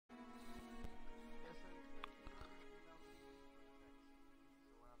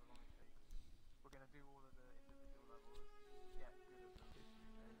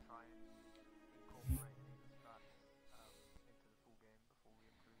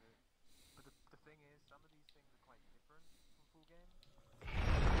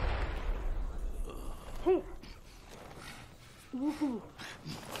Chief! Easy.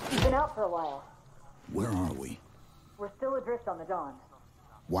 You've been out for a while. Where are we? We're still adrift on the Dawn.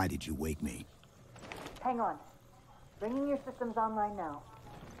 Why did you wake me? Hang on. Bringing your systems online now.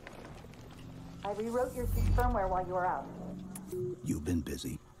 I rewrote your ship's firmware while you were out. You've been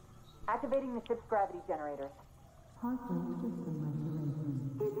busy. Activating the ship's gravity generators.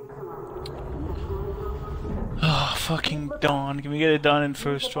 Oh, fucking Dawn. Can we get it done in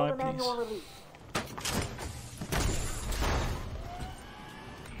first try, please?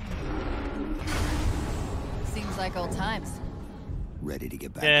 Seems like old times. Ready to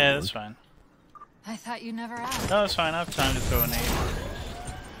get back Yeah, to that's work? fine. I thought you never asked. No, it's fine. I have time to throw a nade.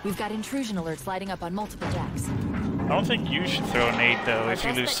 We've got intrusion alerts lighting up on multiple decks. I don't think you should throw a nade, though, if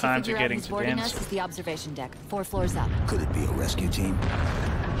you Best lose bet time to figure out getting who's to boarding dance. us is the observation deck, 4 floors up. Could it be a rescue team?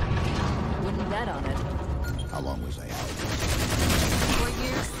 Wouldn't bet on it. How long was I out? 4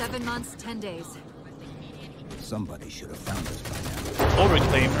 years, 7 months, 10 days. Somebody should have found us by now. Or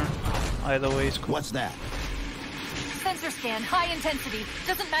Reclaimer. Either way is cool. What's that? Sensor scan, high intensity.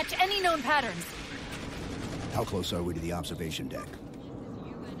 Doesn't match any known patterns. How close are we to the observation deck?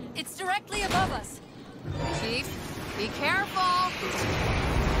 It's directly above us. Chief, be careful.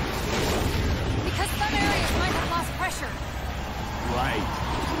 Because some areas might have lost pressure. Right.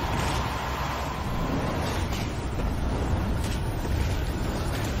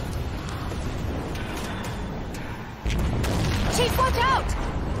 Chief, watch out!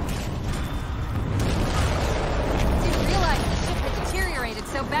 Didn't realize the ship had deteriorated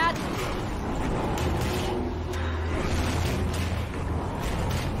so badly.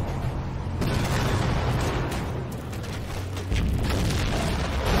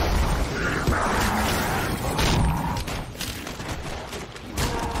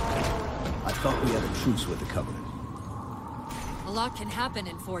 I thought we had a truce with the Covenant. A lot can happen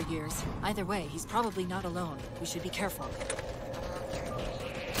in 4 years. Either way, he's probably not alone. We should be careful.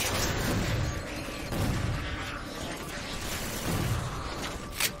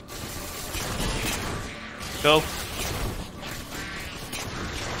 Go.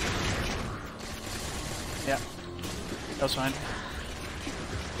 Yeah. That's fine.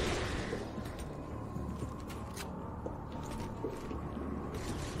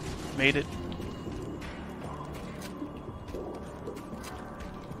 Made it.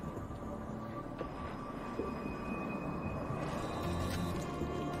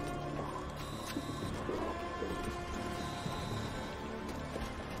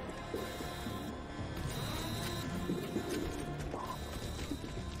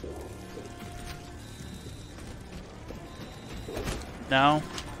 Now.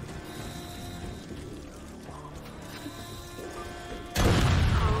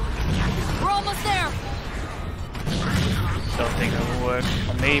 We're almost there! Don't think it will work.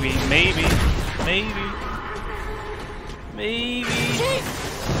 Or maybe. Maybe.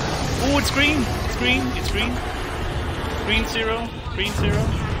 Oh, it's green. It's green. It's green. Green 0. Green 0.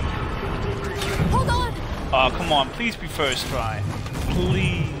 Hold on! Oh, come on. Please be first try.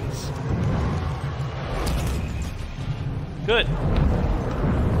 Please. Good.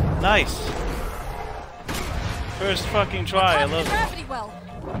 Nice. First fucking try. I love it. Gravity well.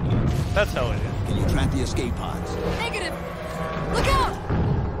 That's how it is. Can you track the escape pods? Negative. Look out!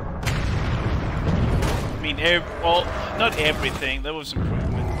 I mean, well, not everything. There was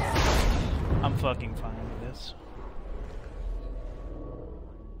improvement. I'm fucking fine with this.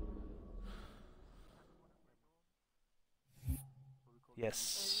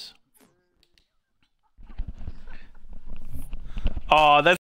 Yes. Oh, that's